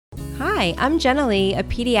Hi, I'm Jenna Lee, a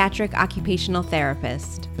pediatric occupational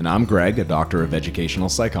therapist. And I'm Greg, a doctor of educational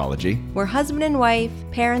psychology. We're husband and wife,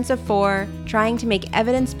 parents of 4, trying to make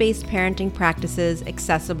evidence-based parenting practices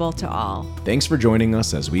accessible to all. Thanks for joining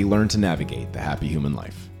us as we learn to navigate the happy human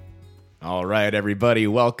life. All right, everybody,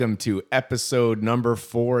 welcome to episode number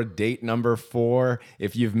 4, date number 4.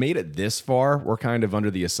 If you've made it this far, we're kind of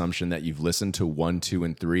under the assumption that you've listened to 1, 2,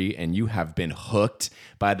 and 3, and you have been hooked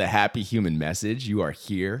by the happy human message. You are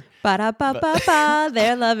here. Ba-da-ba-ba-ba,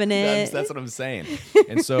 they're loving it. That's what I'm saying.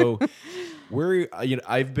 And so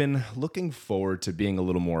I've been looking forward to being a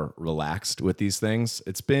little more relaxed with these things.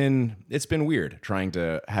 It's been weird trying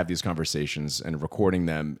to have these conversations and recording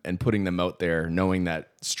them and putting them out there, knowing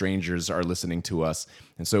that strangers are listening to us.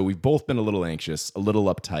 And so we've both been a little anxious, a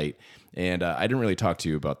little uptight. And I didn't really talk to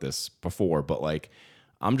you about this before, but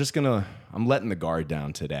I'm letting the guard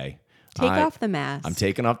down today. Take off the mask. I'm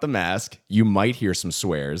taking off the mask. You might hear some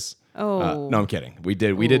swears. Oh. No, I'm kidding. We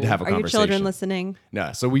did have a conversation. Are your children listening?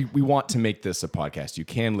 No. So we want to make this a podcast you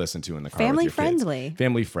can listen to in the car Family with your friendly. Kids.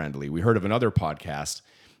 Family friendly. We heard of another podcast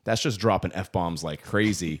that's just dropping F-bombs like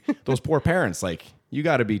crazy. Those poor parents, you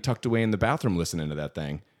got to be tucked away in the bathroom listening to that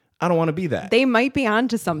thing. I don't want to be that. They might be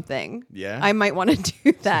onto something. Yeah? I might want to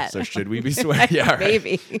do that. So should we be swearing? Yeah, right.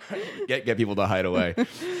 Maybe. Get people to hide away.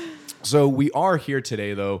 So we are here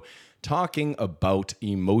today, though, talking about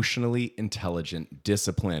emotionally intelligent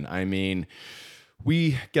discipline. I mean,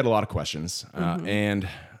 we get a lot of questions, and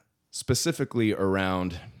specifically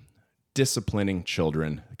around disciplining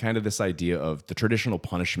children, kind of this idea of the traditional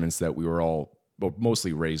punishments that we were all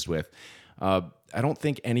mostly raised with. I don't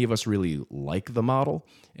think any of us really like the model,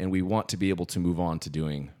 and we want to be able to move on to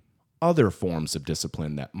doing other forms of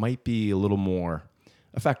discipline that might be a little more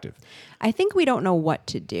effective. I think we don't know what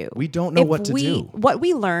to do. We don't know what to do. What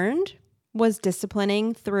we learned was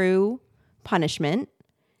disciplining through punishment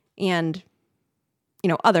and,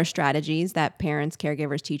 other strategies that parents,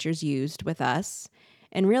 caregivers, teachers used with us.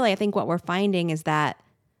 And really, I think what we're finding is that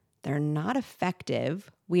they're not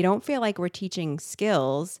effective. We don't feel like we're teaching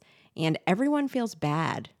skills, and everyone feels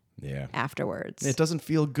bad afterwards. It doesn't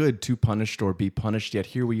feel good to punish or be punished, yet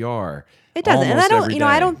here we are. It doesn't. And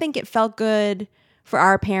I don't think it felt good for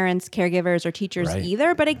our parents, caregivers, or teachers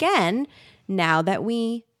either. But again, now that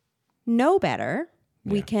we know better,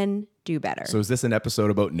 we can do better. So is this an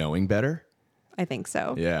episode about knowing better? I think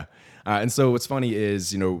so. Yeah. And so what's funny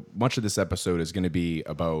is, much of this episode is going to be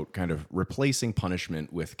about kind of replacing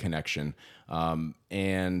punishment with connection.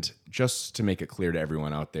 And just to make it clear to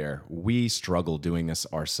everyone out there, we struggle doing this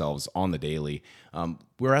ourselves on the daily.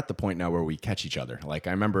 We're at the point now where we catch each other. I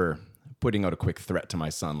remember putting out a quick threat to my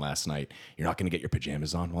son last night. You're not going to get your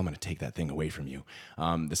pajamas on? Well, I'm going to take that thing away from you.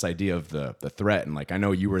 This idea of the threat. And I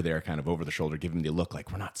know you were there kind of over the shoulder, giving me the look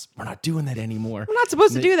we're not doing that anymore. We're not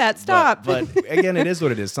supposed to do that. Stop. But again, it is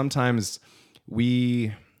what it is. Sometimes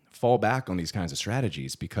we fall back on these kinds of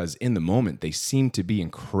strategies because in the moment they seem to be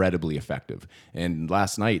incredibly effective. And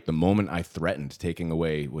last night, the moment I threatened taking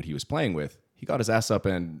away what he was playing with, he got his ass up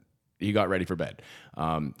and he got ready for bed.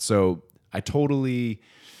 So I totally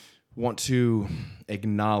want to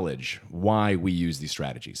acknowledge why we use these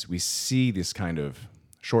strategies. We see this kind of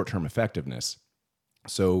short-term effectiveness.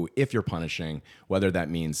 So if you're punishing, whether that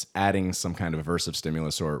means adding some kind of aversive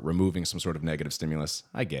stimulus or removing some sort of negative stimulus,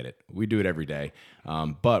 I get it. We do it every day.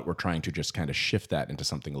 But we're trying to just kind of shift that into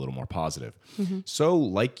something a little more positive. Mm-hmm. So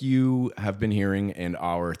like you have been hearing in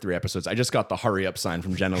our 3 episodes, I just got the hurry up sign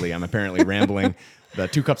from Jenna Lee. I'm apparently rambling. The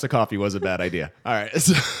 2 cups of coffee was a bad idea. All right.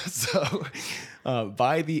 So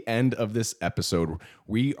by the end of this episode,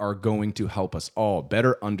 we are going to help us all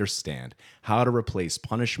better understand how to replace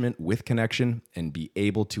punishment with connection and be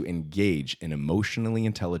able to engage in emotionally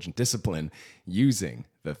intelligent discipline using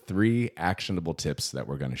the 3 actionable tips that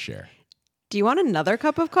we're going to share. Do you want another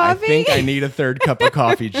cup of coffee? I think I need a 3rd cup of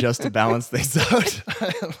coffee just to balance things out.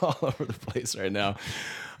 I'm all over the place right now.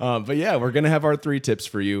 But yeah, we're going to have our 3 tips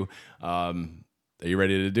for you. Are you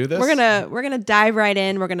ready to do this? We're gonna dive right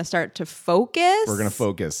in. We're gonna start to focus. We're gonna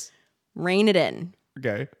focus. Rein it in.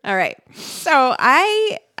 Okay. All right. So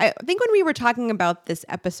I think when we were talking about this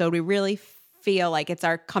episode, we really feel like it's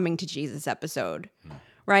our coming to Jesus episode,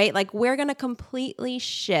 right? We're gonna completely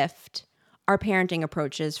shift our parenting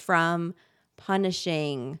approaches from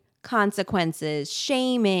punishing, consequences,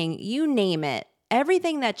 shaming, you name it,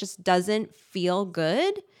 everything that just doesn't feel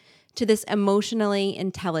good, to this emotionally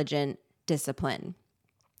intelligent discipline.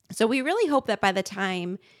 So we really hope that by the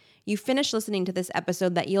time you finish listening to this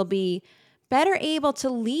episode that you'll be better able to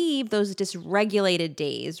leave those dysregulated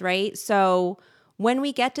days, right? So when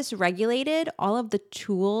we get dysregulated, all of the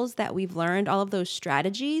tools that we've learned, all of those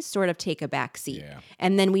strategies sort of take a back seat. Yeah.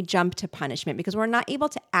 And then we jump to punishment because we're not able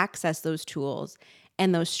to access those tools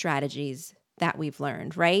and those strategies that we've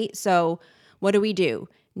learned, right? So what do?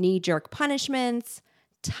 Knee-jerk punishments,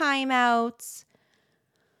 timeouts.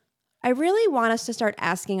 I really want us to start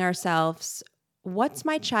asking ourselves, what's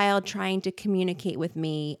my child trying to communicate with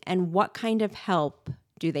me and what kind of help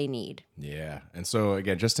do they need? Yeah. And so,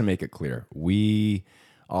 again, just to make it clear, we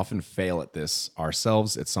often fail at this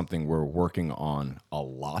ourselves. It's something we're working on a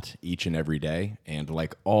lot each and every day. And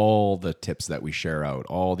like all the tips that we share out,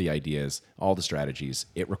 all the ideas, all the strategies,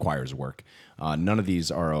 it requires work. None of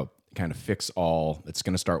these are a kind of fix all. It's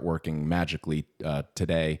going to start working magically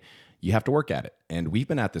today. You have to work at it. And we've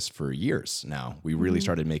been at this for years now. We really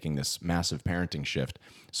started making this massive parenting shift.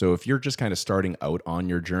 So if you're just kind of starting out on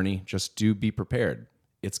your journey, just do be prepared.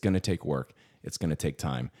 It's going to take work. It's going to take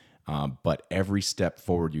time. But every step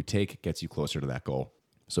forward you take gets you closer to that goal.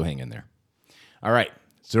 So hang in there. All right.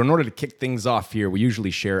 So in order to kick things off here, we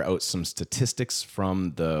usually share out some statistics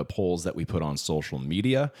from the polls that we put on social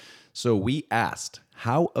media. So we asked,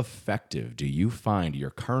 how effective do you find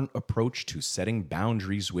your current approach to setting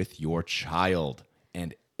boundaries with your child?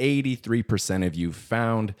 And 83% of you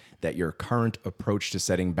found that your current approach to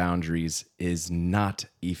setting boundaries is not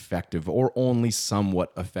effective or only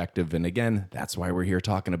somewhat effective. And again, that's why we're here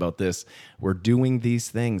talking about this. We're doing these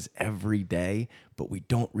things every day, but we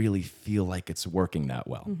don't really feel like it's working that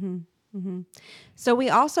well. So we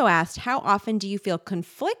also asked, how often do you feel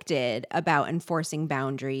conflicted about enforcing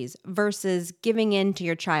boundaries versus giving in to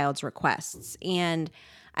your child's requests? And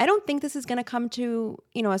I don't think this is going to come to,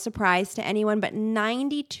 a surprise to anyone, but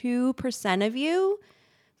 92% of you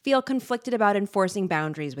feel conflicted about enforcing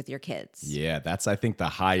boundaries with your kids. Yeah, that's, I think, the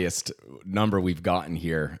highest number we've gotten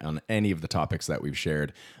here on any of the topics that we've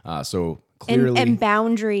shared. So clearly... And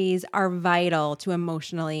boundaries are vital to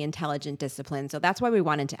emotionally intelligent discipline. So that's why we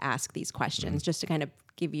wanted to ask these questions, just to kind of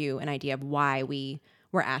give you an idea of why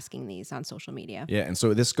we're asking these on social media. Yeah, and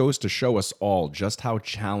so this goes to show us all just how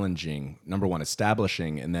challenging, number one,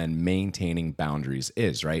 establishing and then maintaining boundaries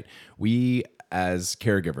is, right? We, as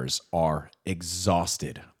caregivers, are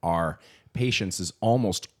exhausted. Our patience is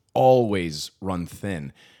almost always run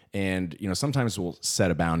thin. And, sometimes we'll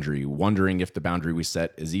set a boundary, wondering if the boundary we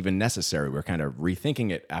set is even necessary. We're kind of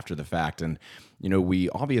rethinking it after the fact. And, we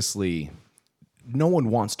obviously... no one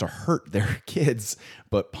wants to hurt their kids,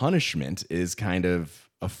 but punishment is kind of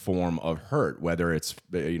a form of hurt, whether it's,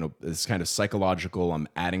 this kind of psychological, I'm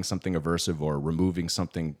adding something aversive or removing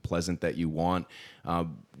something pleasant that you want.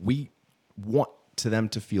 We want them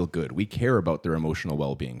to feel good. We care about their emotional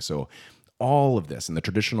well-being. So all of this and the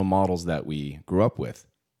traditional models that we grew up with,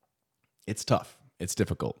 it's tough. It's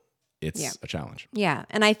difficult. It's a challenge. Yeah.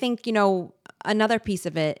 And I think, another piece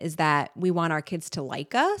of it is that we want our kids to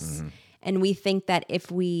like us. And we think that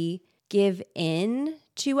if we give in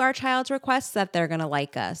to our child's requests, that they're going to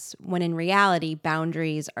like us. When in reality,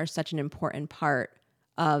 boundaries are such an important part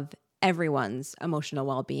of everyone's emotional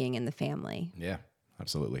well-being in the family. Yeah,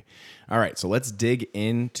 absolutely. All right, so let's dig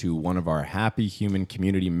into one of our Happy Human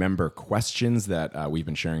community member questions that we've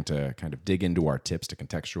been sharing to kind of dig into our tips to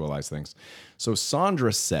contextualize things. So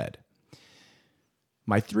Sandra said,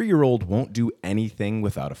 my 3-year-old won't do anything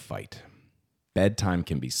without a fight. Bedtime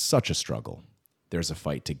can be such a struggle. There's a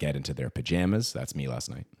fight to get into their pajamas. That's me last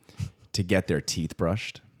night. To get their teeth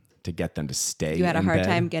brushed. To get them to stay in bed. You had a hard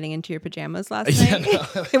time getting into your pajamas last night? No.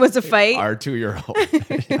 It was a fight? Our 2-year-old.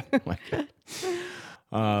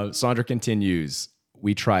 Sandra continues.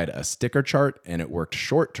 We tried a sticker chart and it worked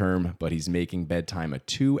short term, but he's making bedtime a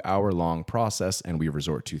 2-hour-long process and we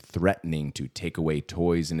resort to threatening to take away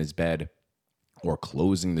toys in his bed or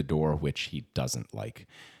closing the door, which he doesn't like,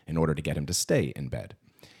 in order to get him to stay in bed.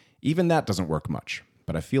 Even that doesn't work much,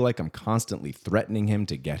 but I feel like I'm constantly threatening him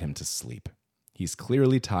to get him to sleep. He's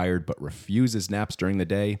clearly tired but refuses naps during the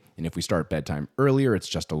day, and if we start bedtime earlier, it's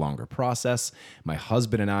just a longer process. My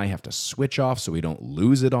husband and I have to switch off so we don't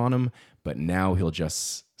lose it on him, but now he'll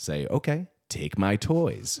just say, okay, take my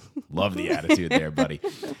toys. Love the attitude there, buddy.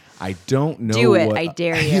 I don't know. Do it, I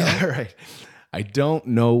dare you. Yeah, right. I don't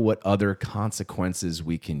know what other consequences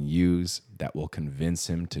we can use that will convince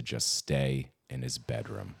him to just stay in his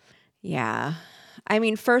bedroom. Yeah. I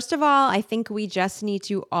mean, first of all, I think we just need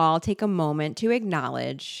to all take a moment to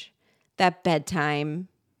acknowledge that bedtime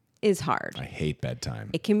is hard. I hate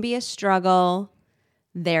bedtime. It can be a struggle.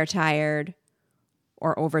 They're tired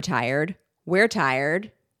or overtired. We're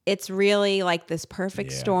tired. It's really like this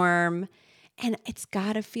perfect storm. And it's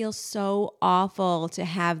got to feel so awful to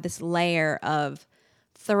have this layer of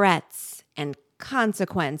threats and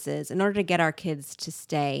consequences in order to get our kids to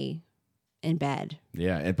stay in bed.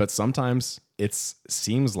 Yeah, but sometimes it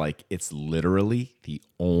seems like it's literally the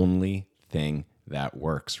only thing that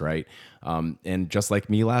works, right? And just like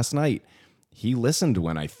me last night, he listened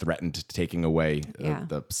when I threatened taking away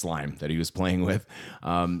the slime that he was playing with.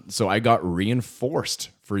 So I got reinforced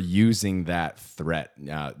for using that threat,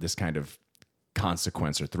 this kind of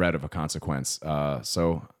consequence or threat of a consequence.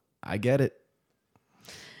 So I get it.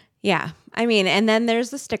 Yeah. I mean, and then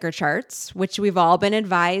there's the sticker charts, which we've all been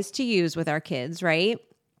advised to use with our kids, right?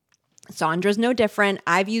 Sandra's no different.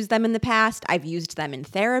 I've used them in the past. I've used them in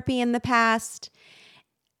therapy in the past.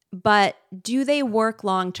 But do they work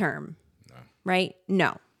long term? No. Right?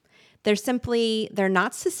 No. They're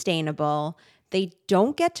not sustainable. They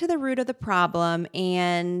don't get to the root of the problem.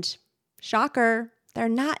 And shocker, they're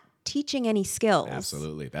not teaching any skills.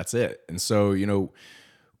 Absolutely. That's it. And so,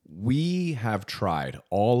 we have tried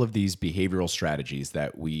all of these behavioral strategies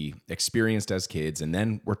that we experienced as kids and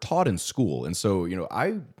then were taught in school. And so,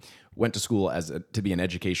 I went to school to be an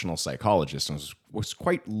educational psychologist and was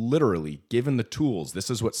quite literally given the tools. This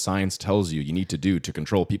is what science tells you need to do to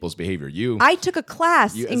control people's behavior. I took a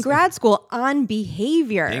class in grad school on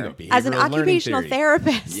behavior as an occupational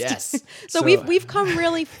therapist. Yes. So we've come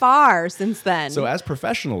really far since then. So as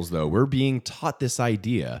professionals, though, we're being taught this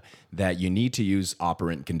idea that you need to use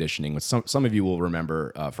operant conditioning, which some of you will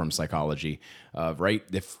remember from psychology, right?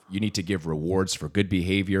 If you need to give rewards for good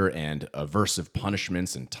behavior and aversive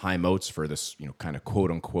punishments and timeouts for this, kind of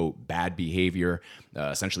quote unquote bad behavior,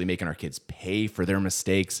 essentially making our kids pay for their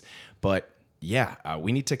mistakes. But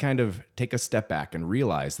we need to kind of take a step back and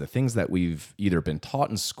realize the things that we've either been taught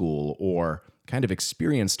in school or kind of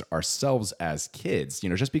experienced ourselves as kids,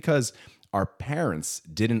 just because our parents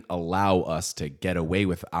didn't allow us to get away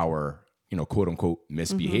with our, quote unquote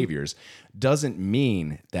misbehaviors, doesn't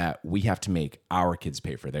mean that we have to make our kids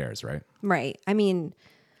pay for theirs, right? Right. I mean,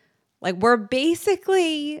 we're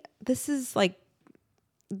basically, this is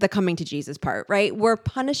the coming to Jesus part, right? We're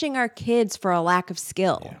punishing our kids for a lack of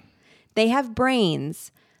skill. Yeah. They have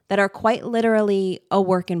brains that are quite literally a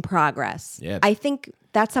work in progress. Yeah. I think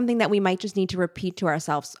that's something that we might just need to repeat to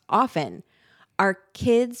ourselves often. Our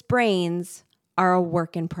kids' brains are a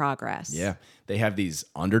work in progress. Yeah. They have these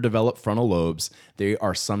underdeveloped frontal lobes. They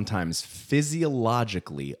are sometimes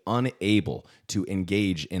physiologically unable to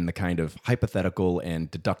engage in the kind of hypothetical and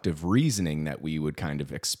deductive reasoning that we would kind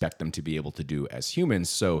of expect them to be able to do as humans.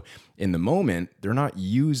 So in the moment, they're not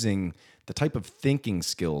using the type of thinking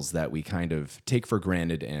skills that we kind of take for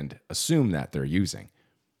granted and assume that they're using.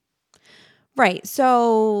 Right.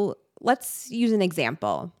 So let's use an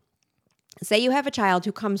example. Say you have a child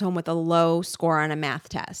who comes home with a low score on a math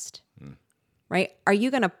test, right? Are you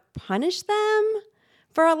going to punish them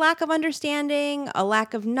for a lack of understanding, a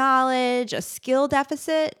lack of knowledge, a skill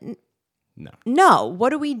deficit? No. What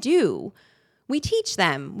do? We teach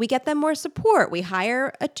them. We get them more support. We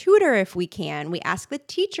hire a tutor if we can. We ask the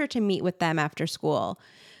teacher to meet with them after school.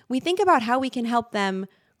 We think about how we can help them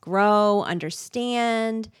grow,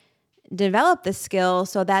 understand, develop the skill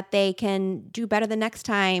so that they can do better the next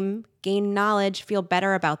time, gain knowledge, feel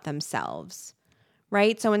better about themselves,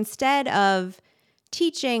 right? So instead of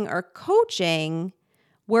teaching or coaching,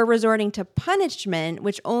 we're resorting to punishment,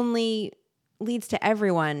 which only leads to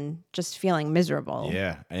everyone just feeling miserable.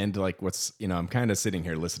 Yeah. And I'm kind of sitting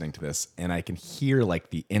here listening to this and I can hear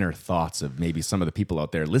the inner thoughts of maybe some of the people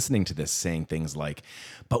out there listening to this saying things like,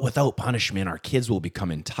 but without punishment, our kids will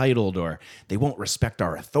become entitled, or they won't respect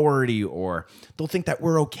our authority, or they'll think that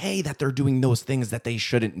we're okay that they're doing those things that they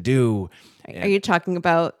shouldn't do. Are you talking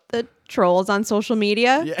about the trolls on social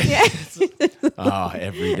media? Yeah.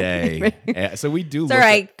 Every day. So we do. It's all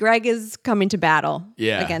right. Greg is coming to battle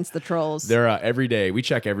against the trolls. They're every day. We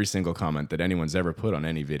check every single comment that anyone's ever put on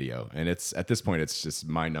any video. And at this point, it's just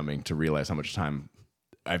mind numbing to realize how much time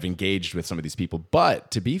I've engaged with some of these people.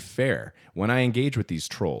 But to be fair, when I engage with these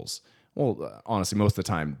trolls, honestly, most of the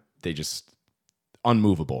time they just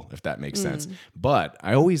unmovable, if that makes sense. But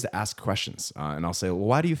I always ask questions and I'll say, well,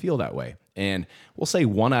 why do you feel that way? And we'll say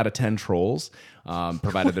 1 out of 10 trolls,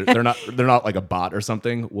 provided they're not like a bot or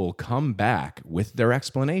something, will come back with their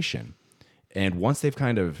explanation. And once they've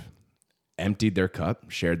kind of emptied their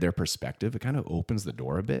cup, shared their perspective, it kind of opens the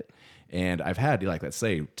door a bit. And I've had, let's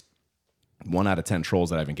say 1 out of 10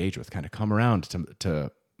 trolls that I've engaged with kind of come around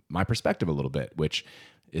to my perspective a little bit, which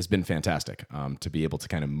has been fantastic to be able to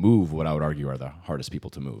kind of move what I would argue are the hardest people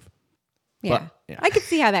to move. Yeah. I could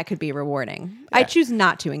see how that could be rewarding. Yeah. I choose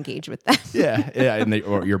not to engage with them. Yeah, and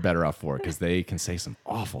or you're better off for it because they can say some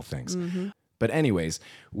awful things. But anyways,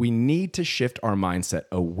 we need to shift our mindset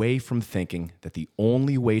away from thinking that the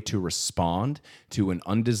only way to respond to an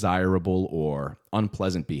undesirable or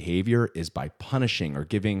unpleasant behavior is by punishing or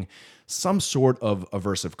giving some sort of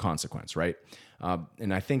aversive consequence, right?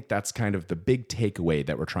 And I think that's kind of the big takeaway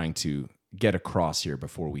that we're trying to get across here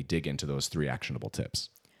before we dig into those 3 actionable tips.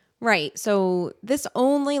 Right. So this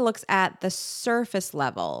only looks at the surface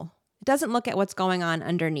level. It doesn't look at what's going on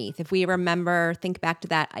underneath. If we remember, think back to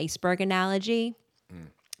that iceberg analogy,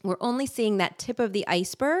 we're only seeing that tip of the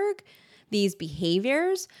iceberg, these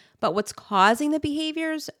behaviors, but what's causing the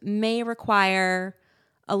behaviors may require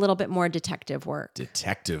a little bit more detective work.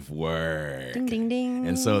 Detective work. Ding, ding, ding.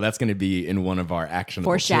 And so that's going to be in one of our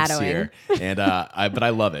actionable tips Foreshadowing. here. And but I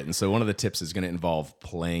love it. And so one of the tips is going to involve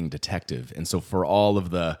playing detective. And so for all of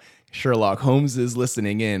the Sherlock Holmeses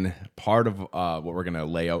listening in, part of what we're going to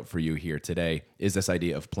lay out for you here today is this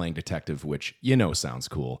idea of playing detective, which sounds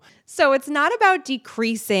cool. So it's not about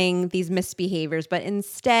decreasing these misbehaviors, but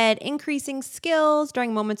instead increasing skills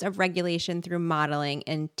during moments of regulation through modeling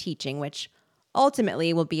and teaching, which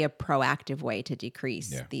ultimately will be a proactive way to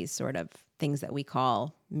decrease these sort of things that we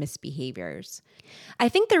call misbehaviors. I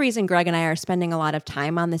think the reason Greg and I are spending a lot of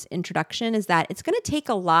time on this introduction is that it's going to take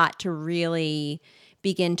a lot to really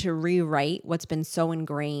begin to rewrite what's been so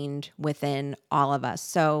ingrained within all of us.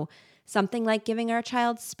 So something like giving our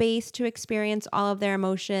child space to experience all of their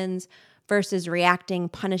emotions versus reacting,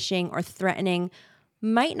 punishing, or threatening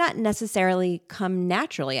might not necessarily come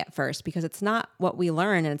naturally at first because it's not what we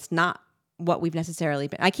learn and it's not what we've necessarily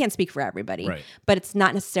been. I can't speak for everybody, Right. but it's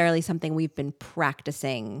not necessarily something we've been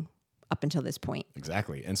practicing up until this point.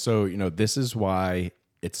 Exactly. And so, this is why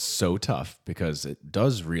it's so tough, because it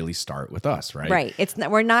does really start with us, right? Right.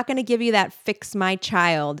 We're not going to give you that fix my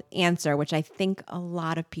child answer, which I think a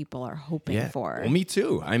lot of people are hoping for. Well, me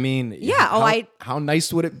too. I mean, Yeah. How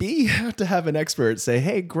nice would it be to have an expert say,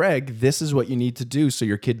 hey, Greg, this is what you need to do so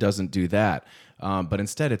your kid doesn't do that. But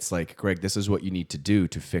instead, it's like, Greg, this is what you need to do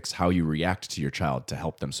to fix how you react to your child to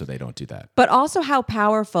help them so they don't do that. But also how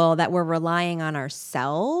powerful that we're relying on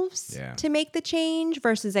ourselves to make the change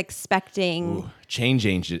versus expecting. Ooh, change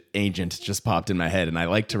agent just popped in my head, and I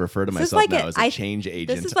like to refer to myself now as a change agent.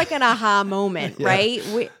 This is like an aha moment, right?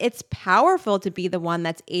 It's powerful to be the one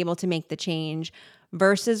that's able to make the change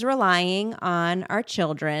versus relying on our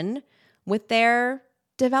children with their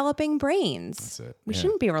developing brains. That's it. We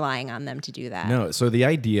shouldn't be relying on them to do that. No. So the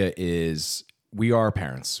idea is we are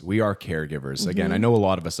parents. We are caregivers. Again, I know a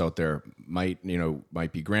lot of us out there might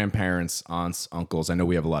be grandparents, aunts, uncles. I know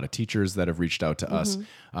we have a lot of teachers that have reached out to us.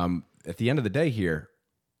 At the end of the day here,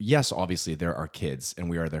 yes, obviously there are kids and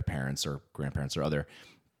we are their parents or grandparents or other,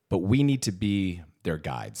 but we need to be their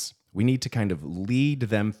guides. We need to kind of lead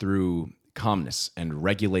them through calmness and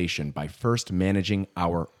regulation by first managing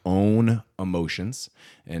our own emotions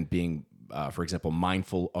and being, for example,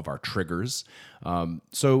 mindful of our triggers.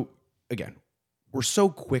 So again, we're so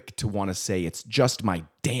quick to want to say it's just my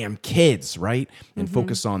damn kids, right? And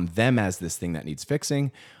focus on them as this thing that needs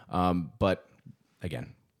fixing. But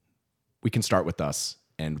again, we can start with us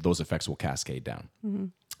and those effects will cascade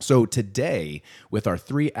down. So today, with our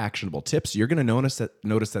 3 actionable tips, you're going to notice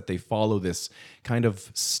that they follow this kind of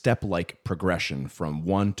step-like progression from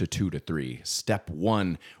 1 to 2 to 3. Step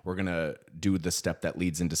 1, we're going to do the step that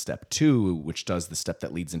leads into step 2, which does the step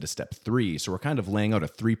that leads into step 3. So we're kind of laying out a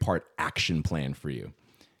 3-part action plan for you.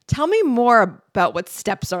 Tell me more about what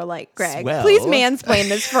steps are like, Greg. Well, Please mansplain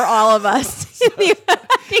this for all of us.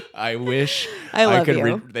 I wish I love could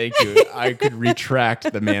you. Thank you. I could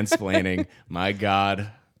retract the mansplaining. My God.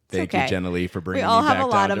 Thank you, Jenna Lee, for bringing me back down to earth.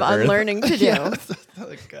 We all have a lot of unlearning to do.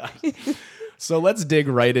 Oh, God. So let's dig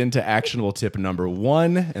right into actionable tip number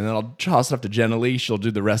 1, and then I'll toss it up to Jenna Lee. She'll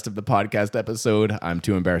do the rest of the podcast episode. I'm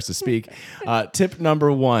too embarrassed to speak. Tip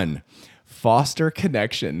number 1, foster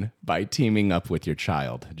connection by teaming up with your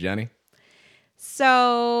child. Jenny?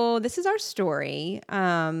 So this is our story.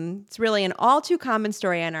 It's really an all too common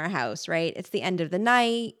story in our house, right? It's the end of the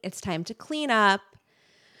night. It's time to clean up.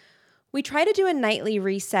 We try to do a nightly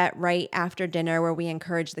reset right after dinner where we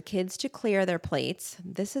encourage the kids to clear their plates.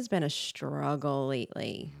 This has been a struggle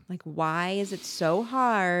lately. Like, why is it so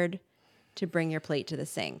hard to bring your plate to the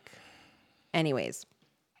sink? Anyways,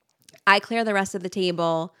 I clear the rest of the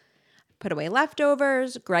table, put away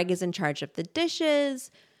leftovers. Greg is in charge of the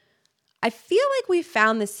dishes. I feel like we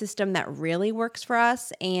found this system that really works for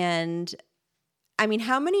us. And I mean,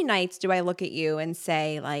 how many nights do I look at you and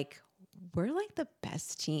say, like, we're like the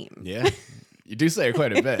best team? Yeah, you do say it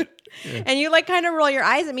quite a bit. Yeah. And you like kind of roll your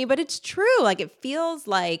eyes at me, but it's true. Like, it feels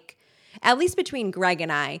like, at least between Greg and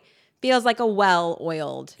I, feels like a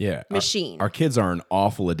well-oiled Yeah. machine. Our kids are an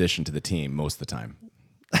awful addition to the team most of the time.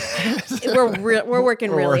 We're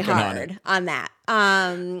working really working on hard on that.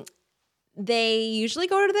 They usually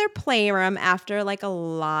go to their playroom after like a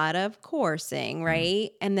lot of coursing,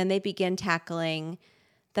 right? And then they begin tackling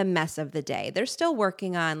the mess of the day. They're still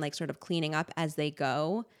working on like sort of cleaning up as they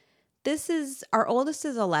go. Our oldest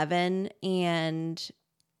is 11, and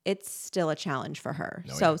it's still a challenge for her.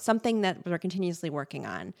 So something that we're continuously working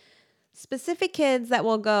on. Specific kids that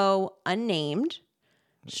will go unnamed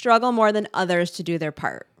struggle more than others to do their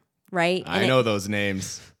part, right? I know those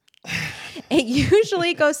names. It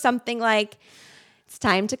usually goes something like, it's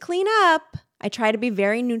time to clean up. I try to be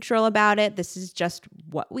very neutral about it. This is just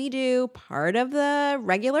what we do, part of the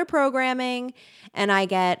regular programming. And I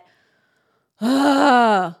get,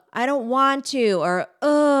 I don't want to, or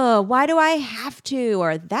why do I have to,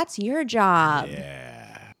 or that's your job.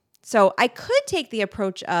 Yeah. So I could take the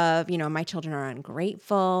approach of, my children are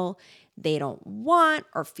ungrateful. They don't want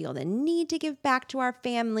or feel the need to give back to our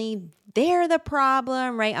family. They're the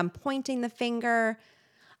problem, right? I'm pointing the finger.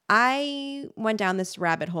 I went down this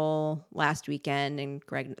rabbit hole last weekend, and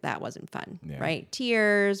Greg, that wasn't fun, right?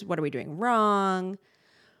 Tears. What are we doing wrong?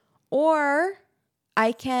 Or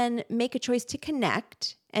I can make a choice to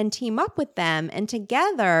connect and team up with them, and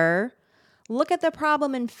together look at the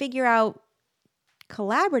problem and figure out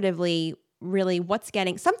collaboratively really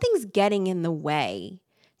something's getting in the way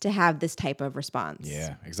to have this type of response.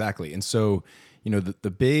 Yeah, exactly. And so,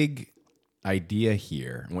 the big idea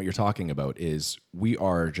here and what you're talking about is we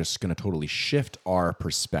are just going to totally shift our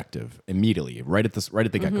perspective immediately, right at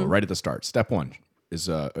the get-go, right at the start. Step one is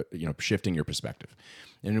shifting your perspective.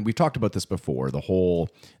 And we've talked about this before, the whole,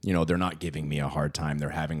 they're not giving me a hard time, they're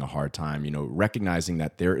having a hard time, recognizing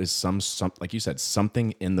that there is some like you said,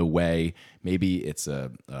 something in the way. Maybe it's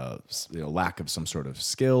a lack of some sort of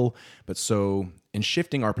skill. But so in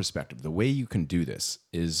shifting our perspective, the way you can do this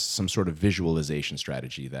is some sort of visualization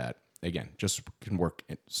strategy that, again, just can work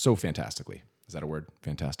so fantastically. Is that a word?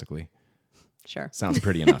 Fantastically? Sure. Sounds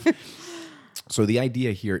pretty enough. So the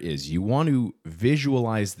idea here is you want to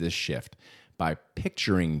visualize this shift by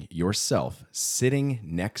picturing yourself sitting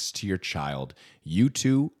next to your child. You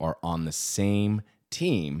two are on the same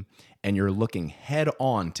team, and you're looking head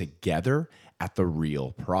on together at the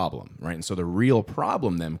real problem, right? And so the real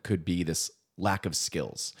problem then could be this lack of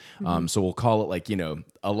skills. So we'll call it like,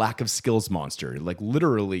 a lack of skills monster, like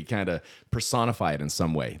literally kind of personify it in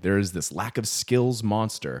some way. There is this lack of skills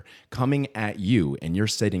monster coming at you, and you're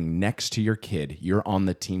sitting next to your kid. You're on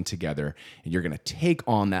the team together, and you're going to take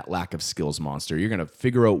on that lack of skills monster. You're going to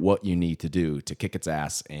figure out what you need to do to kick its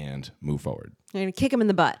ass and move forward. You're going to kick him in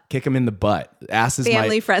the butt. Kick him in the butt. Ass is my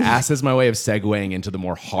way of segueing into the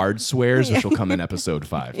more hard swears, which will come in episode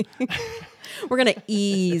 5. We're going to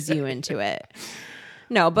ease you into it.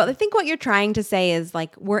 No, but I think what you're trying to say is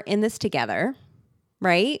like, we're in this together,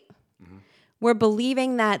 right? Mm-hmm. We're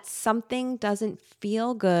believing that something doesn't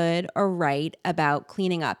feel good or right about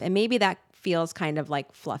cleaning up. And maybe that feels kind of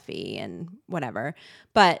like fluffy and whatever.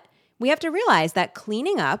 But we have to realize that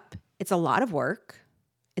cleaning up, it's a lot of work.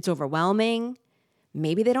 It's overwhelming.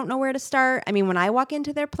 Maybe they don't know where to start. I mean, when I walk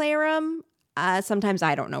into their playroom, sometimes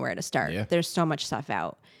I don't know where to start. Yeah. There's so much stuff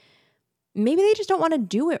out. Maybe they just don't want to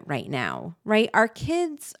do it right now, right? Our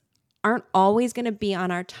kids aren't always going to be on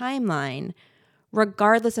our timeline,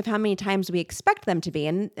 regardless of how many times we expect them to be.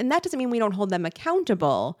 And that doesn't mean we don't hold them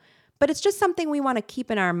accountable, but it's just something we want to keep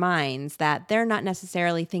in our minds, that they're not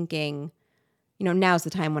necessarily thinking, now's the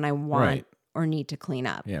time when I want or need to clean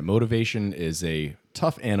up. Yeah, motivation is a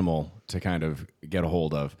tough animal to kind of get a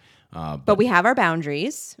hold of. But we have our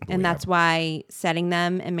boundaries, and that's why setting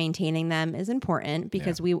them and maintaining them is important,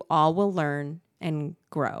 because we all will learn and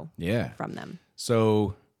grow from them.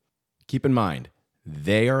 So keep in mind,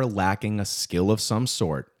 they are lacking a skill of some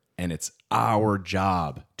sort, and it's our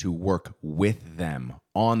job to work with them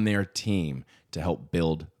on their team to help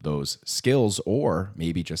build those skills, or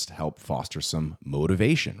maybe just help foster some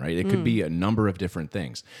motivation, right? It could be a number of different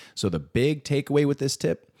things. So the big takeaway with this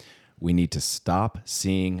tip: we need to stop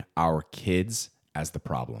seeing our kids as the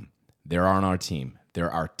problem. They're on our team. They're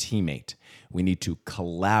our teammate. We need to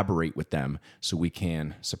collaborate with them so we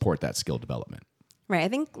can support that skill development. Right. I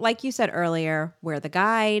think, like you said earlier, we're the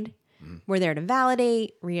guide. We're there to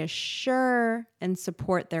validate, reassure, and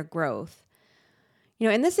support their growth.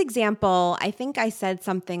 In this example, I think I said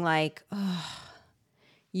something like,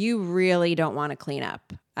 you really don't want to clean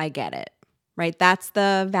up. I get it. Right? That's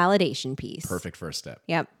the validation piece. Perfect first step.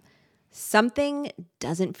 Yep. Something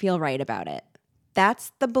doesn't feel right about it.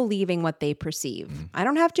 That's the believing what they perceive. I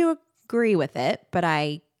don't have to agree with it, but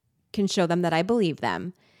I can show them that I believe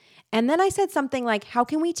them. And then I said something like, how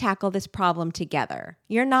can we tackle this problem together?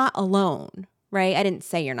 You're not alone, right? I didn't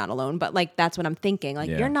say you're not alone, but like that's what I'm thinking. Like,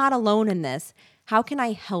 you're not alone in this. How can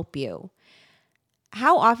I help you?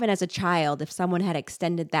 How often as a child, if someone had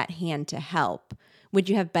extended that hand to help, would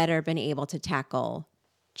you have better been able to tackle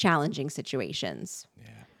challenging situations? Yeah.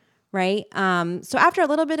 Right? So after a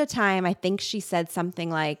little bit of time, I think she said something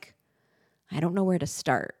like, I don't know where to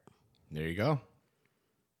start. There you go.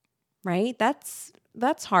 Right? That's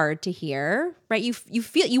hard to hear, right? You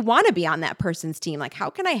feel you want to be on that person's team. Like, how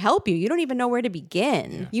can I help you? You don't even know where to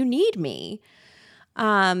begin. Yeah. You need me.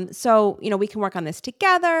 So, we can work on this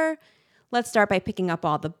together. Let's start by picking up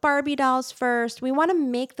all the Barbie dolls first. We want to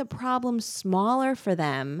make the problem smaller for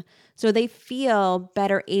them so they feel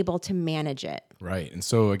better able to manage it. Right. And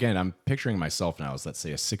so again, I'm picturing myself now as, let's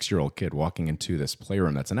say, a 6-year-old kid walking into this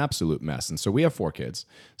playroom that's an absolute mess. And so we have 4 kids.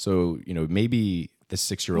 So, maybe the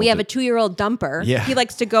 6-year-old. We have a 2-year-old dumper. Yeah. He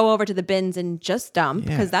likes to go over to the bins and just dump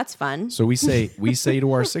because that's fun. So we say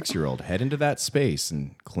to our 6-year-old, head into that space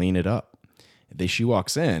and clean it up. She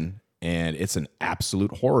walks in and it's an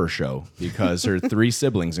absolute horror show because her 3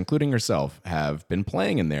 siblings, including herself, have been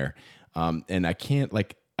playing in there. And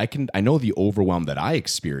I know the overwhelm that I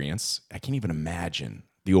experience. I can't even imagine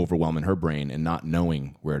the overwhelm in her brain and not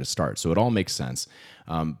knowing where to start. So it all makes sense.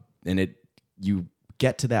 You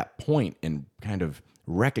get to that point and kind of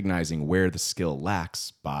recognizing where the skill lacks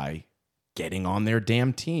by getting on their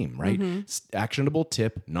damn team, right? Mm-hmm. Actionable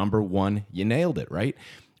tip number 1, you nailed it, right?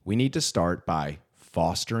 We need to start by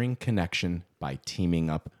fostering connection by teaming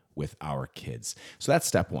up with our kids. So that's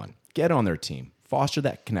step 1. Get on their team, foster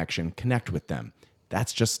that connection, connect with them.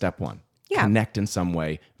 That's just step 1. Yeah. Connect in some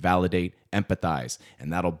way, validate, empathize,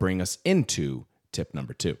 and that'll bring us into tip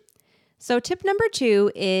number 2. So tip number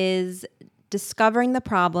 2 is discovering the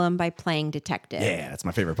problem by playing detective. Yeah, that's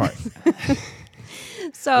my favorite part.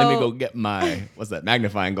 So let me go get my,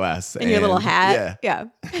 magnifying glass. And your little hat. Yeah.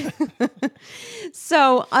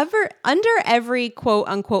 So under every quote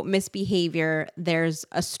unquote misbehavior, there's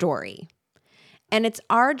a story. And it's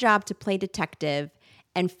our job to play detective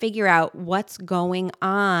and figure out what's going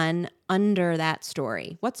on under that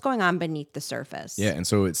story. What's going on beneath the surface. Yeah, and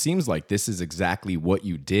so it seems like this is exactly what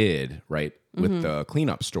you did, right, with the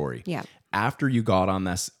cleanup story. Yeah. After you got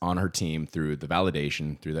on her team through the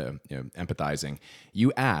validation, through the empathizing,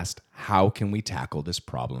 you asked, how can we tackle this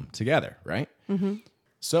problem together, right? Mm-hmm.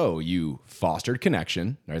 So you fostered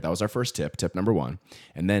connection, right? That was our first tip number 1.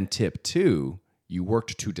 And then tip 2, you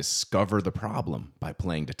worked to discover the problem by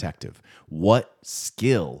playing detective. What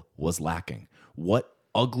skill was lacking? What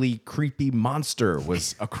ugly, creepy monster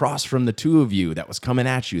was across from the 2 of you that was coming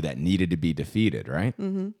at you that needed to be defeated, right?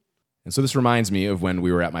 Mm-hmm. And so this reminds me of when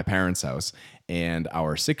we were at my parents' house and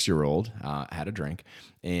our 6-year-old had a drink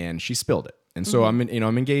and she spilled it. And so I'm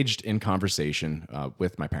engaged in conversation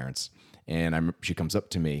with my parents, and she comes up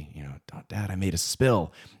to me, Dad, I made a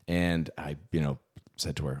spill, and I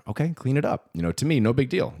said to her, okay, clean it up. To me, no big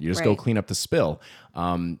deal. You just go clean up the spill.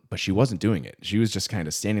 But she wasn't doing it. She was just kind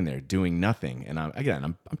of standing there doing nothing. And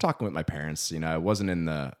I'm talking with my parents. I wasn't in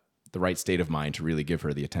the right state of mind to really give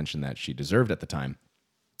her the attention that she deserved at the time.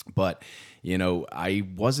 But, I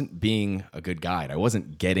wasn't being a good guide. I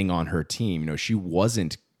wasn't getting on her team. She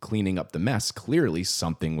wasn't cleaning up the mess. Clearly,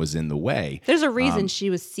 something was in the way. There's a reason she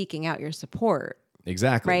was seeking out your support.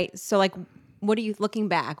 Exactly. Right? So, looking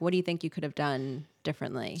back, what do you think you could have done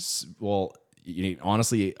differently? Well,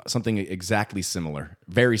 honestly, something exactly similar,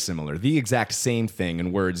 very similar, the exact same thing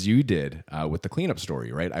in words you did with the cleanup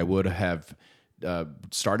story, right? I would have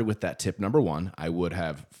started with that tip number 1. I would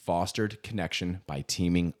have fostered connection by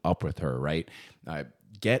teaming up with her, right?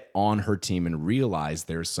 Get on her team and realize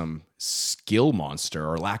there's some skill monster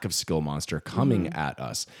or lack of skill monster coming at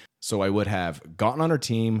us. So I would have gotten on her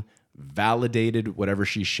team, validated whatever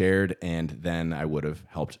she shared, and then I would have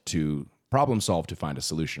helped to problem solve to find a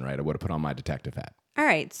solution, right? I would have put on my detective hat. All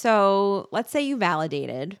right. So let's say you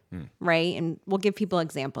validated, right? And we'll give people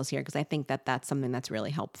examples here because I think that that's something that's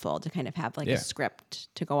really helpful to kind of have a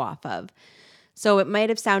script to go off of. So it might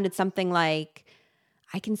have sounded something like,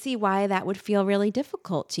 I can see why that would feel really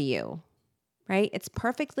difficult to you, right? It's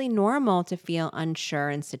perfectly normal to feel unsure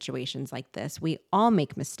in situations like this. We all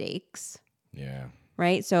make mistakes. Yeah.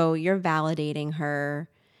 Right? So you're validating her.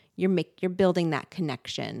 You're building that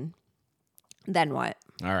connection. Then what?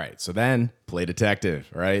 All right. So then play detective,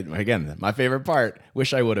 right? Again, my favorite part.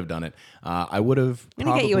 Wish I would have done it. I would have I'm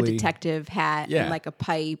going to get you a detective hat and a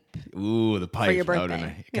pipe. Ooh, the pipe. For your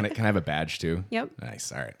birthday. Can I have a badge too? Yep.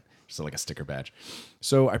 Nice. All right. So like a sticker badge.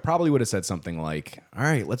 So I probably would have said something like, all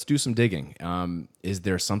right, let's do some digging. Is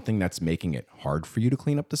there something that's making it hard for you to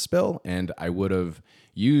clean up the spill? And I would have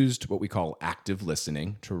used what we call active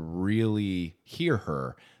listening to really hear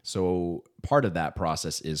her. So part of that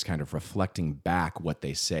process is kind of reflecting back what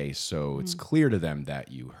they say. So it's clear to them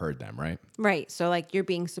that you heard them, right? Right. So like you're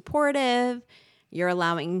being supportive, you're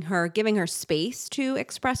allowing her, giving her space to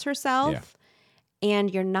express herself,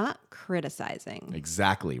 and you're not criticizing.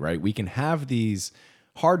 Exactly, right? We can have these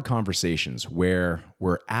hard conversations where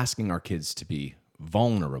we're asking our kids to be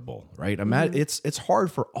vulnerable, right? It's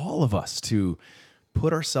hard for all of us to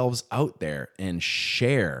put ourselves out there and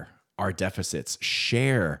share our deficits,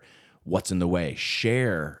 share what's in the way,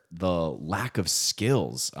 share the lack of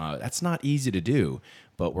skills. That's not easy to do,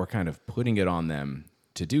 but we're kind of putting it on them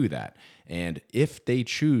to do that. And if they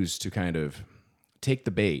choose to kind of take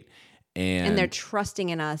the bait and they're trusting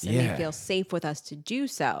in us and they feel safe with us to do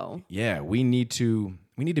so. Yeah, we need to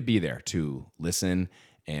be there to listen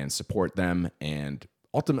and support them and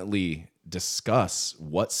ultimately discuss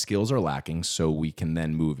what skills are lacking so we can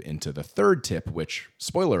then move into the third tip, which,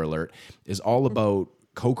 spoiler alert, is all about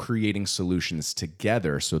co-creating solutions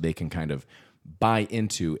together so they can kind of buy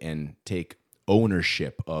into and take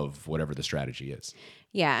ownership of whatever the strategy is.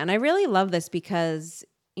 Yeah, and I really love this because,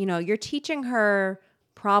 you're teaching her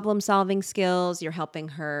problem-solving skills, you're helping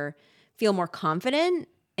her feel more confident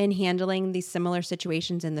in handling these similar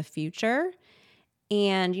situations in the future.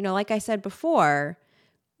 And, like I said before,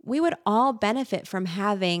 we would all benefit from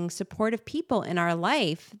having supportive people in our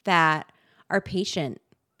life that are patient,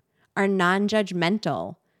 are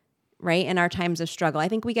non-judgmental, right? In our times of struggle. I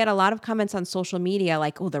think we get a lot of comments on social media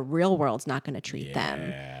like, oh, the real world's not going to treat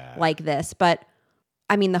them like this. But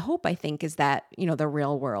I mean, the hope, I think, is that, the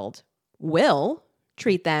real world will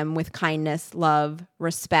treat them with kindness, love,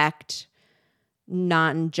 respect,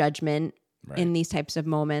 non-judgment in these types of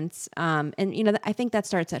moments. And, I think that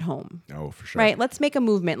starts at home. Oh, for sure. Right? Let's make a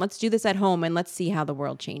movement. Let's do this at home and let's see how the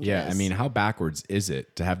world changes. Yeah, I mean, how backwards is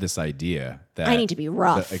it to have this idea that I need to be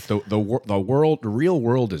rough? The real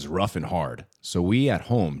world is rough and hard. So we at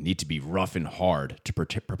home need to be rough and hard to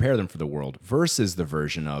prepare them for the world versus the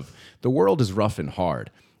version of the world is rough and hard.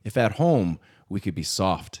 If at home we could be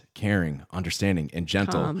soft, caring, understanding, and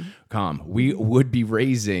gentle, calm, we would be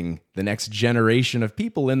raising the next generation of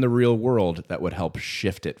people in the real world that would help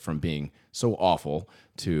shift it from being so awful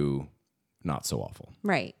to not so awful.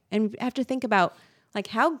 Right. And we have to think about, like,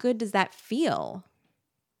 how good does that feel,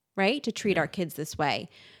 right? To treat our kids this way.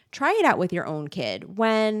 Try it out with your own kid.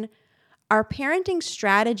 When our parenting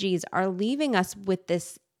strategies are leaving us with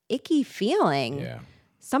this icky feeling,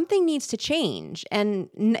 something needs to change. And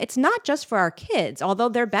it's not just for our kids, although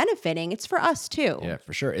they're benefiting, it's for us too. Yeah,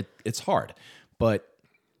 for sure. It's hard, but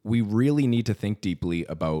we really need to think deeply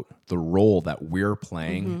about the role that we're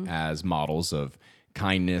playing as models of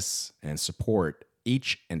kindness and support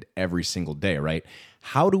each and every single day, right?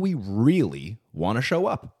 How do we really want to show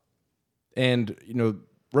up? And,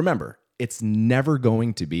 remember, it's never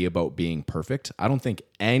going to be about being perfect. I don't think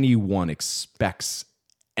anyone expects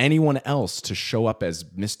anyone else to show up as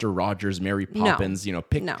Mr. Rogers, Mary Poppins,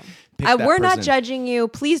 pick that we're person. not judging you.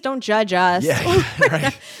 Please don't judge us. Yeah,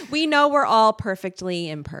 right. We know we're all perfectly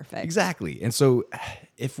imperfect. Exactly. And so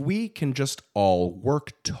if we can just all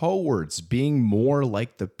work towards being more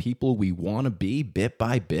like the people we want to be bit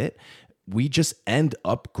by bit, we just end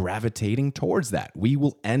up gravitating towards that. We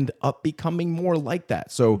will end up becoming more like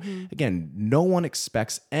that. So again, no one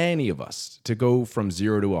expects any of us to go from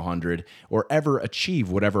 0 to 100 or ever achieve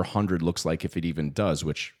whatever 100 looks like, if it even does,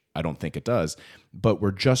 which I don't think it does, but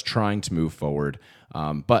we're just trying to move forward.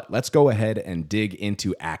 But let's go ahead and dig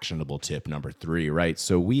into actionable tip number 3, right?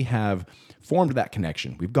 So we have formed that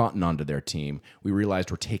connection. We've gotten onto their team. We realized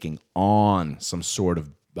we're taking on some sort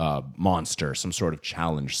of monster, some sort of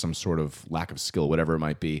challenge, some sort of lack of skill, whatever it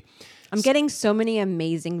might be. I'm getting so many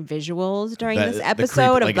amazing visuals during this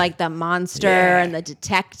episode of the monster and the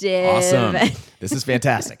detective. Awesome. This is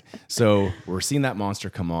fantastic. So we're seeing that monster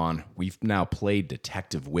come on. We've now played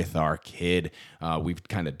detective with our kid. We've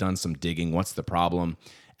kind of done some digging. What's the problem?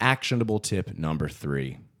 Actionable tip number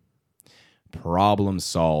 3. Problem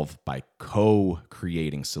solve by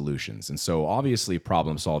co-creating solutions. And so obviously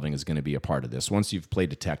problem solving is going to be a part of this. Once you've played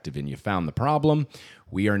detective and you found the problem,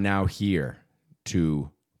 we are now here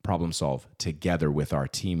to problem solve together with our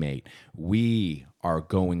teammate. We are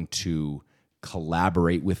going to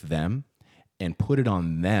collaborate with them and put it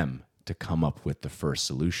on them to come up with the first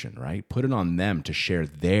solution, right? Put it on them to share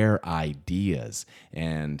their ideas.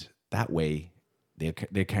 And that way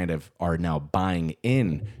they kind of are now buying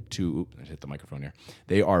in to, I hit the microphone here.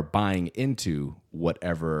 They are buying into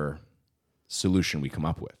whatever solution we come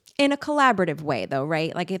up with. In a collaborative way, though,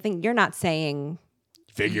 right? Like, I think you're not saying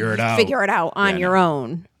Figure it out. Figure it out on Yeah, your no.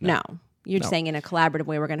 own. No. You're saying in a collaborative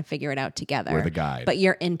way, we're going to figure it out together. We're the guide. But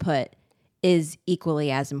your input is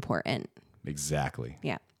equally as important. Exactly.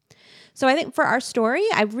 Yeah. So I think for our story,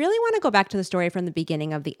 I really want to go back to the story from the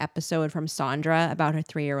beginning of the episode from Sandra about her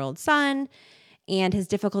 3-year-old son and his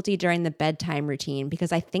difficulty during the bedtime routine,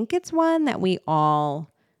 because I think it's one that we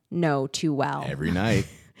all know too well. Every night.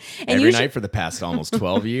 And Every night for the past almost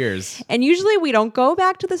 12 years. And usually we don't go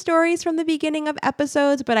back to the stories from the beginning of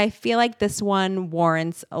episodes, but I feel like this one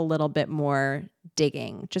warrants a little bit more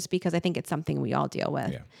digging, just because I think it's something we all deal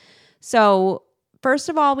with. Yeah. So first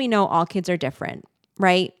of all, we know all kids are different,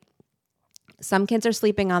 right? Some kids are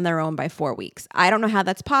sleeping on their own by 4 weeks. I don't know how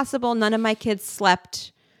that's possible. None of my kids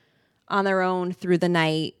slept on their own through the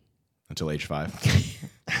night. Until age 5.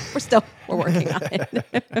 We're working on it.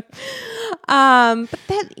 But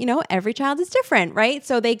that, every child is different, right?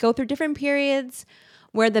 So they go through different periods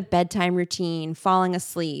where the bedtime routine, falling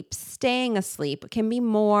asleep, staying asleep can be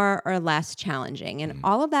more or less challenging. And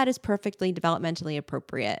all of that is perfectly developmentally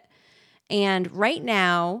appropriate. And right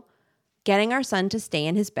now, getting our son to stay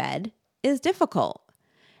in his bed is difficult.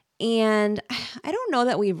 And I don't know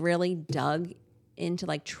that we've really dug into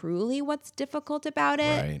like truly what's difficult about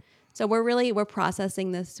it. Right. So we're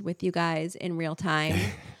processing this with you guys in real time.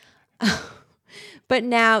 But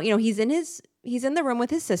now, he's in the room with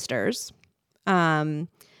his sisters. We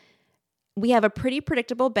have a pretty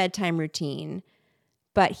predictable bedtime routine,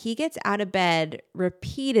 but he gets out of bed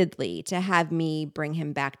repeatedly to have me bring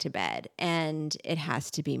him back to bed, and it has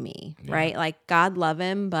to be me, right? Like, God love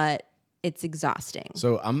him, but it's exhausting.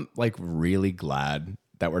 So I'm like really glad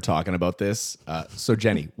that we're talking about this. So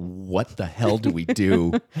Jenny, what the hell do we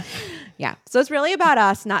do? Yeah. So it's really about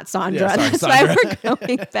us, not Sandra. Yeah, sorry, That's Sandra. why we're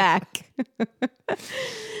going back.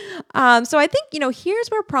 So I think, here's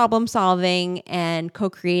where problem solving and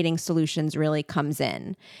co-creating solutions really comes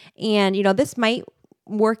in. And, this might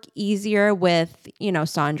work easier with,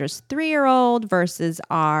 Sandra's 3-year-old versus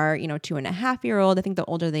our, 2.5-year-old. I think the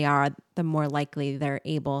older they are, the more likely they're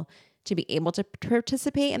able to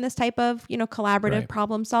participate in this type of, collaborative Right.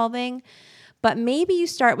 problem solving. But maybe you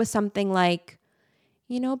start with something like,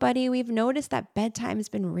 buddy, we've noticed that bedtime has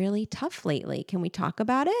been really tough lately. Can we talk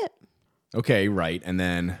about it? Okay, right. And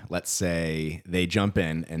then let's say they jump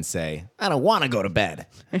in and say, I don't want to go to bed.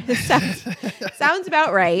 Sounds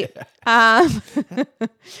about right.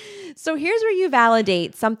 So here's where you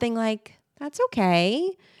validate something like, that's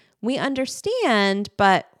okay. We understand,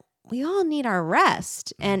 but we all need our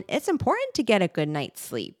rest, and it's important to get a good night's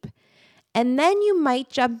sleep. And then you might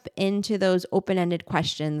jump into those open-ended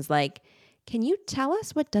questions like, can you tell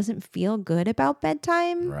us what doesn't feel good about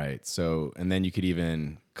bedtime? Right. So, and then you could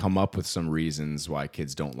even come up with some reasons why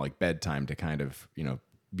kids don't like bedtime to kind of,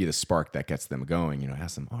 be the spark that gets them going.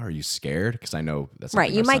 Ask them, are you scared? Because I know that's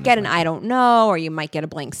Right. You might get an I don't know, or you might get a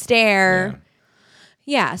blank stare.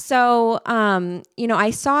 Yeah. So, I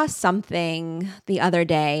saw something the other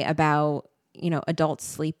day about, adults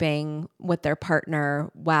sleeping with their partner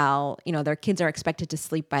while, their kids are expected to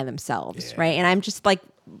sleep by themselves. Right. And I'm just like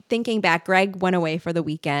thinking back, Greg went away for the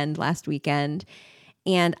weekend last weekend,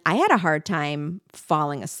 and I had a hard time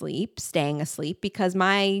falling asleep, staying asleep because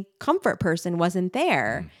my comfort person wasn't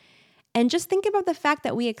there. And just think about the fact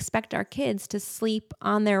that we expect our kids to sleep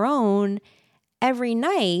on their own every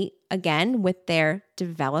night, again, with their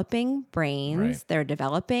developing brains, Right. They're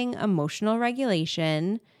developing emotional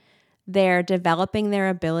regulation, they're developing their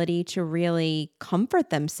ability to really comfort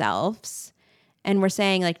themselves. And we're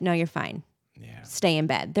saying like, no, you're fine. Yeah. Stay in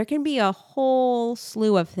bed. There can be a whole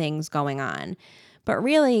slew of things going on. But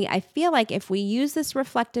really, I feel like if we use this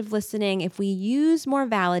reflective listening, if we use more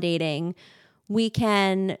validating, we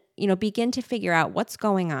can, begin to figure out what's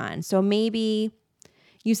going on. So maybe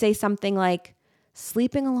you say something like,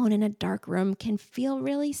 sleeping alone in a dark room can feel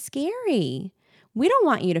really scary. We don't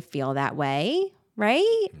want you to feel that way,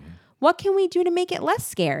 right? What can we do to make it less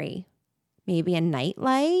scary? Maybe a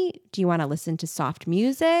nightlight? Do you want to listen to soft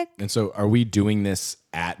music? And so are we doing this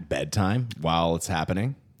at bedtime while it's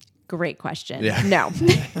happening? Great question. Yeah. No. We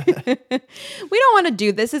don't want to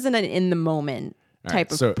do this. Isn't an in the moment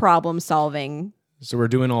type of problem solving. So we're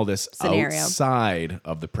doing all this Scenario. outside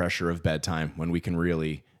of the pressure of bedtime when we can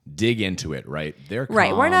really dig into it, right? They're calm.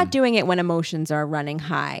 Right. We're not doing it when emotions are running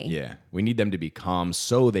high. Yeah. We need them to be calm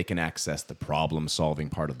so they can access the problem-solving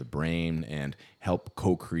part of the brain and help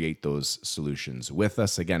co-create those solutions with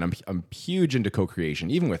us. Again, I'm huge into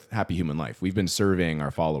co-creation, even with Happy Human Life. We've been surveying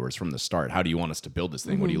our followers from the start. How do you want us to build this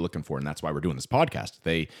thing? What are you looking for? And that's why we're doing this podcast.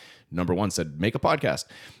 They, number one, said, make a podcast.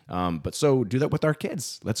 But so do that with our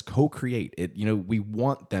kids. Let's co-create it. We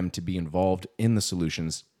want them to be involved in the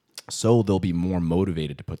solutions so they'll be more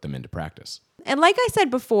motivated to put them into practice. And like I said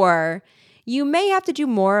before, you may have to do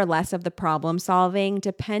more or less of the problem solving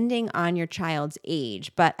depending on your child's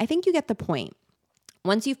age, but I think you get the point.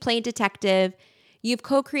 Once you've played detective, you've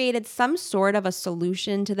co-created some sort of a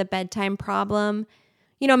solution to the bedtime problem.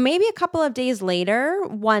 Maybe a couple of days later,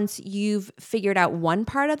 once you've figured out one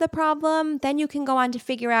part of the problem, then you can go on to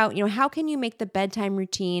figure out, how can you make the bedtime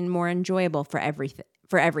routine more enjoyable for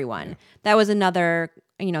everyone. Yeah. That was another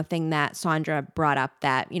thing that Sandra brought up,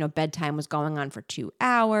 that, bedtime was going on for 2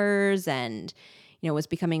 hours and, was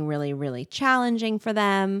becoming really, really challenging for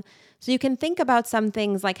them. So you can think about some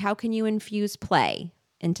things like, how can you infuse play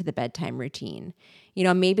into the bedtime routine?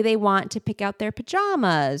 Maybe they want to pick out their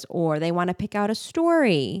pajamas or they want to pick out a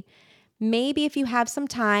story. Maybe if you have some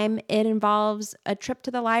time, it involves a trip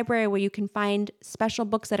to the library where you can find special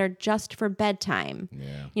books that are just for bedtime.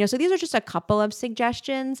 Yeah. So these are just a couple of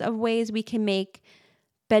suggestions of ways we can make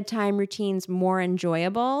bedtime routines more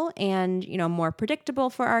enjoyable and, more predictable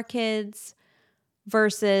for our kids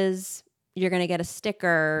versus you're going to get a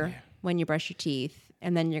sticker when you brush your teeth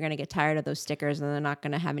and then you're going to get tired of those stickers and they're not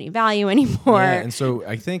going to have any value anymore. Yeah, and so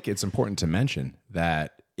I think it's important to mention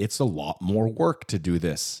that it's a lot more work to do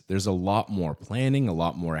this. There's a lot more planning, a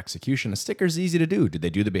lot more execution. A sticker's easy to do. Did they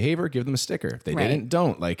do the behavior? Give them a sticker. If they didn't,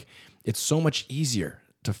 don't. It's so much easier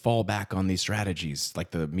to fall back on these strategies,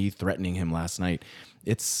 like me threatening him last night.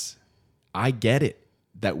 I get it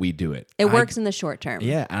that we do it. It works in the short term.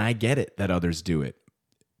 Yeah, and I get it that others do it.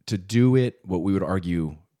 To do it, what we would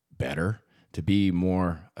argue better, to be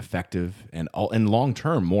more effective and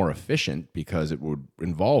long-term more efficient, because it would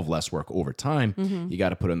involve less work over time, you got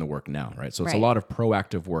to put in the work now, right? So it's a lot of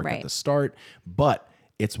proactive work at the start, but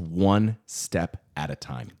it's one step at a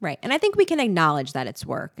time. Right, and I think we can acknowledge that it's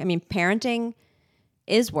work. I mean, parenting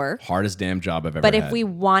is work. Hardest damn job I've ever had. But if we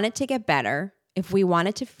want it to get better, if we want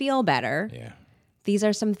it to feel better, these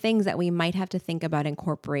are some things that we might have to think about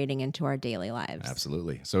incorporating into our daily lives.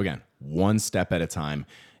 Absolutely. So again, one step at a time.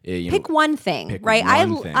 Pick one thing, right?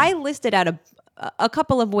 I listed out a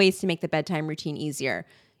couple of ways to make the bedtime routine easier.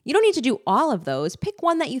 You don't need to do all of those. Pick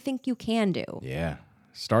one that you think you can do. Yeah.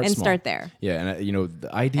 Start there. Yeah, and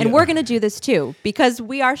the idea. And we're going to do this too, because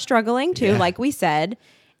we are struggling too, like we said.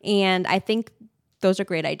 And I think those are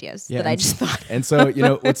great ideas that I just thought. And so,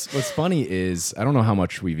 what's funny is, I don't know how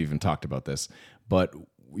much we've even talked about this, but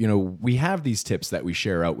we have these tips that we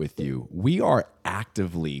share out with you. We are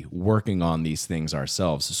actively working on these things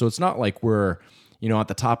ourselves. So it's not like we're, at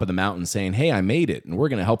the top of the mountain saying, hey, I made it and we're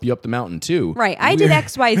going to help you up the mountain too. Right. I did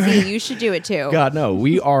XYZ. You should do it too. God, no,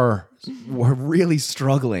 we're really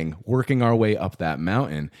struggling working our way up that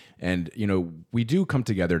mountain. And, we do come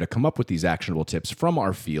together to come up with these actionable tips from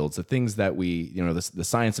our fields, the things that we, the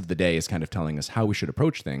science of the day is kind of telling us how we should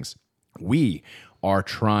approach things. We are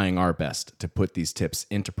trying our best to put these tips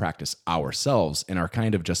into practice ourselves and are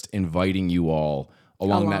kind of just inviting you all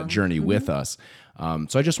along that journey with us.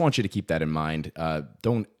 So I just want you to keep that in mind.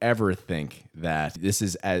 Don't ever think that this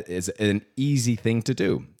is an easy thing to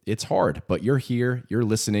do. It's hard, but you're here, you're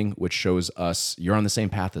listening, which shows us you're on the same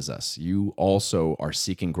path as us. You also are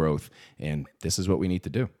seeking growth, and this is what we need to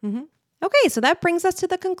do. Mm-hmm. Okay, so that brings us to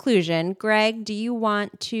the conclusion. Greg, do you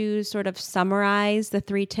want to sort of summarize the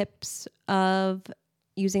 3 tips of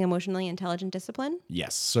using emotionally intelligent discipline?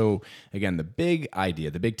 Yes. So again, the big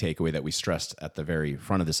idea, the big takeaway that we stressed at the very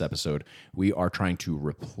front of this episode, we are trying to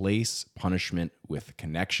replace punishment with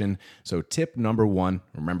connection. So tip number 1,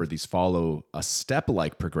 remember these follow a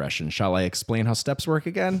step-like progression. Shall I explain how steps work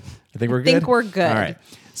again? I think we're good? I think we're good. All right.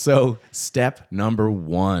 So step number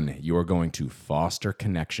 1, you are going to foster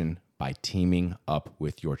connection by teaming up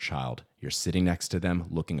with your child. You're sitting next to them,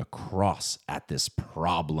 looking across at this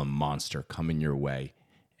problem monster coming your way.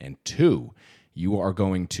 And 2, you are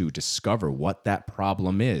going to discover what that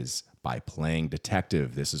problem is by playing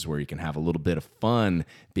detective. This is where you can have a little bit of fun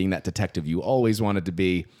being that detective you always wanted to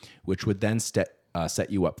be, which would then set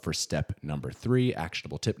you up for step number 3,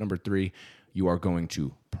 actionable tip number 3. You are going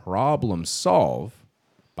to problem solve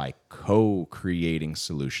by co-creating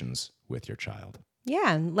solutions with your child.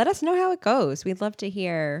 Yeah, and let us know how it goes. We'd love to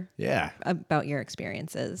hear about your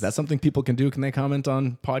experiences. Is that something people can do? Can they comment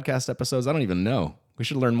on podcast episodes? I don't even know. We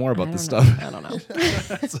should learn more about I this don't know. stuff.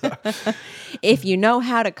 I don't know. If you know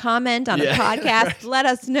how to comment on a podcast, right. let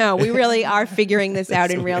us know. We really are figuring this out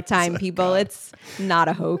in real time, people. It's not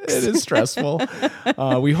a hoax. It is stressful.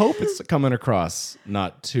 We hope it's coming across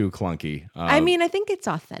not too clunky. I mean, I think it's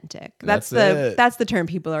authentic. That's it. That's the term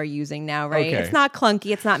people are using now, right? Okay. It's not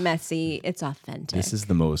clunky. It's not messy. It's authentic. This is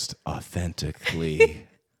the most authentically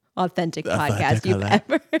authentic podcast you've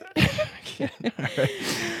ever.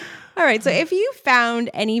 All right. So if you found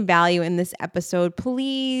any value in this episode,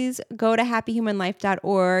 please go to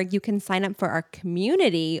happyhumanlife.org. You can sign up for our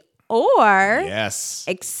community, or yes.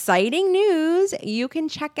 exciting news, you can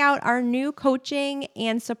check out our new coaching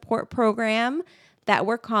and support program that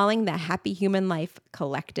we're calling the Happy Human Life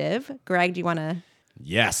Collective. Greg, do you want to?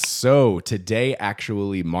 Yes. So today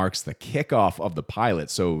actually marks the kickoff of the pilot.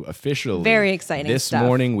 So officially, Very exciting this stuff.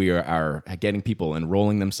 morning we are getting people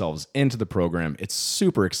enrolling themselves into the program. It's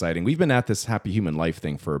super exciting. We've been at this Happy Human Life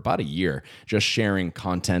thing for about a year, just sharing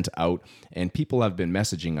content out, and people have been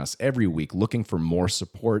messaging us every week looking for more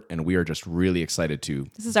support, and we are just really excited to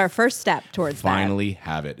This is our first step towards finally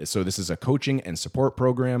have it. So this is a coaching and support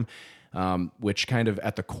program. Which kind of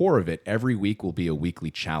at the core of it, every week will be a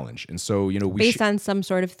weekly challenge. And so, we based on some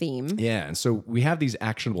sort of theme. Yeah. And so we have these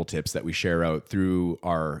actionable tips that we share out through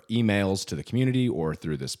our emails to the community or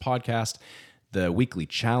through this podcast. The weekly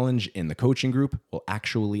challenge in the coaching group will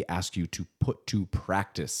actually ask you to put to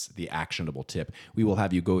practice the actionable tip. We will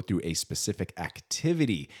have you go through a specific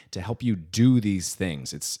activity to help you do these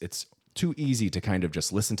things. It's too easy to kind of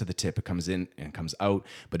just listen to the tip. It comes in and comes out.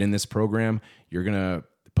 But in this program, you're going to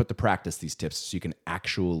put to practice these tips so you can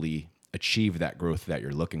actually achieve that growth that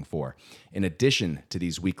you're looking for. In addition to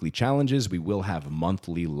these weekly challenges, we will have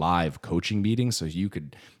monthly live coaching meetings, so you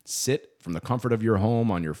could sit from the comfort of your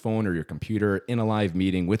home on your phone or your computer in a live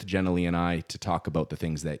meeting with Jenna Lee and I to talk about the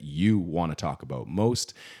things that you want to talk about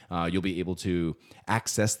most. You'll be able to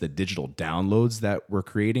access the digital downloads that we're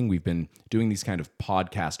creating. We've been doing these kind of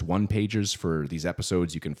podcast one-pagers for these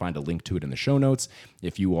episodes. You can find a link to it in the show notes.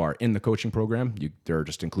 If you are in the coaching program, they're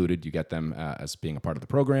just included. You get them as being a part of the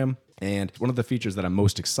program. And one of the features that I'm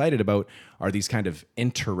most excited about are these kind of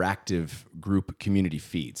interactive group community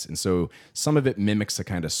feeds. And so some of it mimics a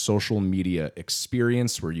kind of social media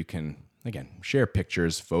experience where you can, again, share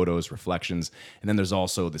pictures, photos, reflections. And then there's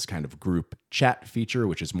also this kind of group chat feature,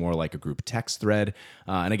 which is more like a group text thread.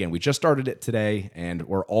 And again, we just started it today, and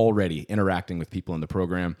we're already interacting with people in the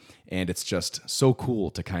program. And it's just so cool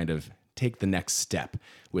to kind of take the next step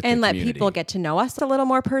with And the let community. people get to know us a little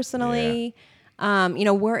more personally.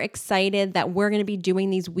 We're excited that we're going to be doing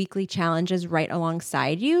these weekly challenges right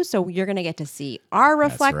alongside you. So you're going to get to see our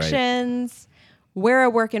reflections. We're a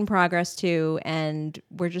work in progress too. And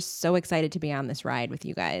we're just so excited to be on this ride with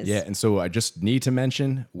you guys. Yeah. And so I just need to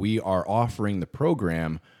mention, we are offering the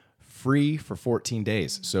program free for 14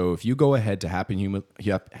 days. So if you go ahead to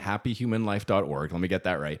happyhumanlife.org, let me get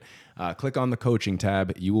that right. Click on the coaching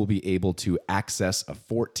tab. You will be able to access a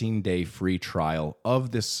 14-day free trial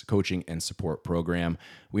of this coaching and support program.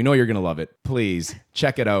 We know you're going to love it. Please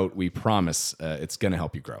check it out. We promise it's going to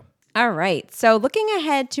help you grow. All right. So looking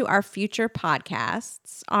ahead to our future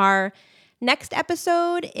podcasts, our next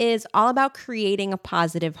episode is all about creating a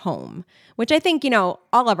positive home, which I think, all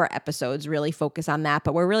of our episodes really focus on that,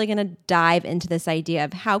 but we're really going to dive into this idea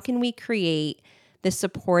of how can we create this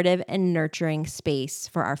supportive and nurturing space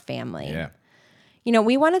for our family. Yeah.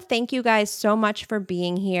 We want to thank you guys so much for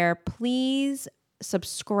being here. Please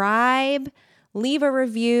subscribe, leave a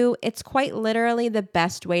review. It's quite literally the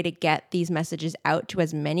best way to get these messages out to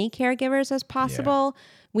as many caregivers as possible. Yeah.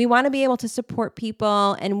 We want to be able to support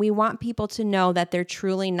people, and we want people to know that they're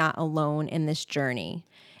truly not alone in this journey.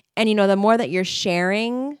 And, the more that you're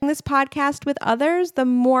sharing this podcast with others, the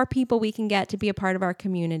more people we can get to be a part of our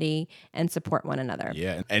community and support one another.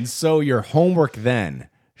 Yeah. And so your homework then,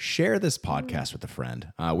 share this podcast with a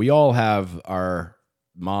friend. We all have our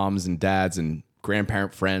moms and dads and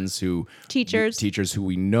grandparent friends teachers who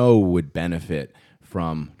we know would benefit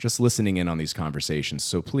from just listening in on these conversations.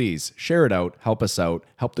 So please share it out, help us out,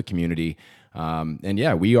 help the community.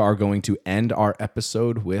 We are going to end our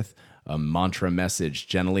episode with a mantra message.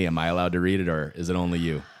 Jenna Lee, am I allowed to read it, or is it only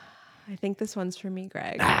you? I think this one's for me,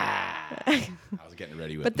 Greg. I was getting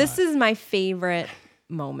ready with But this is my favorite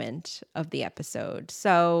moment of the episode.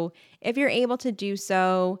 So if you're able to do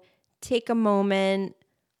so, take a moment,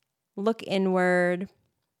 look inward,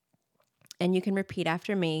 and you can repeat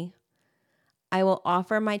after me. I will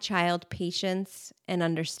offer my child patience and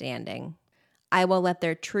understanding. I will let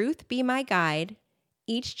their truth be my guide.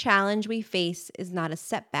 Each challenge we face is not a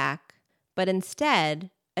setback, but instead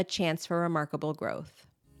a chance for remarkable growth.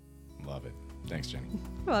 Love it. Thanks, Jenny.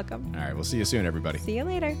 You're welcome. All right, we'll see you soon, everybody. See you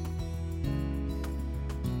later.